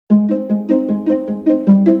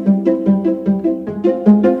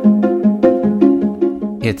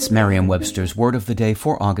It's Merriam-Webster's Word of the Day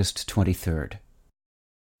for August 23rd.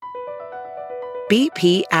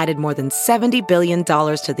 BP added more than $70 billion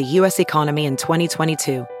to the U.S. economy in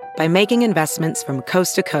 2022 by making investments from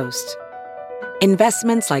coast to coast.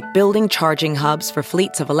 Investments like building charging hubs for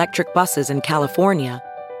fleets of electric buses in California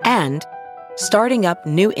and starting up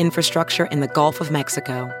new infrastructure in the Gulf of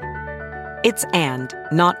Mexico. It's and,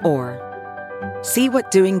 not or. See what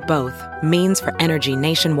doing both means for energy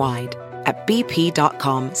nationwide at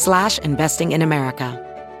bp.com/investing in America.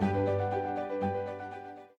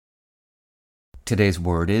 Today's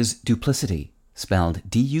word is duplicity, spelled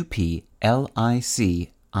D-U-P-L-I-C-I-T-Y.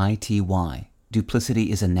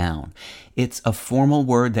 Duplicity is a noun. It's a formal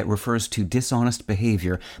word that refers to dishonest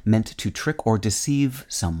behavior meant to trick or deceive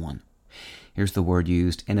someone. Here's the word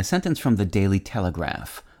used in a sentence from the Daily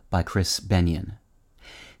Telegraph by Chris Benyon.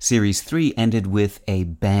 Series 3 ended with a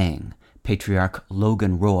bang. Patriarch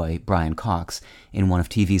Logan Roy, Brian Cox, in one of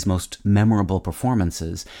TV's most memorable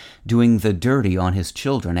performances, doing the dirty on his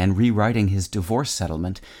children and rewriting his divorce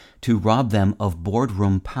settlement to rob them of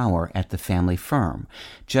boardroom power at the family firm,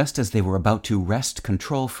 just as they were about to wrest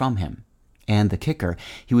control from him. And the kicker,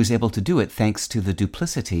 he was able to do it thanks to the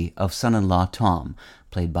duplicity of son-in-law Tom,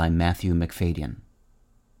 played by Matthew Macfadyen.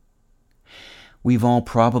 We've all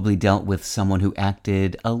probably dealt with someone who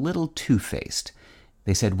acted a little two-faced.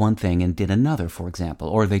 They said one thing and did another, for example,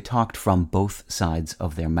 or they talked from both sides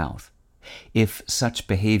of their mouth. If such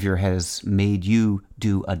behavior has made you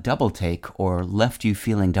do a double take or left you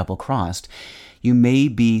feeling double-crossed, you may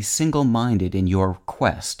be single-minded in your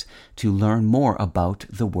quest to learn more about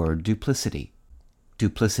the word duplicity.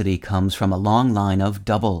 Duplicity comes from a long line of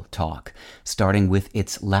double talk, starting with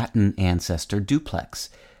its Latin ancestor duplex,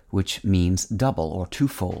 which means double or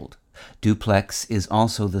twofold. Duplex is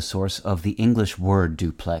also the source of the English word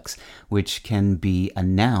duplex, which can be a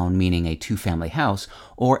noun meaning a two-family house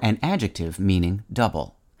or an adjective meaning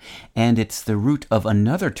double. And it's the root of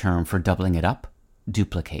another term for doubling it up,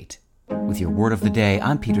 duplicate. With your Word of the Day,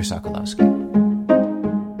 I'm Peter Sokolowski.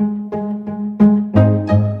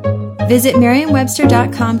 Visit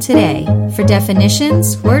Merriam-Webster.com today for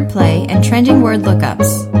definitions, wordplay, and trending word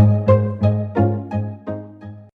lookups.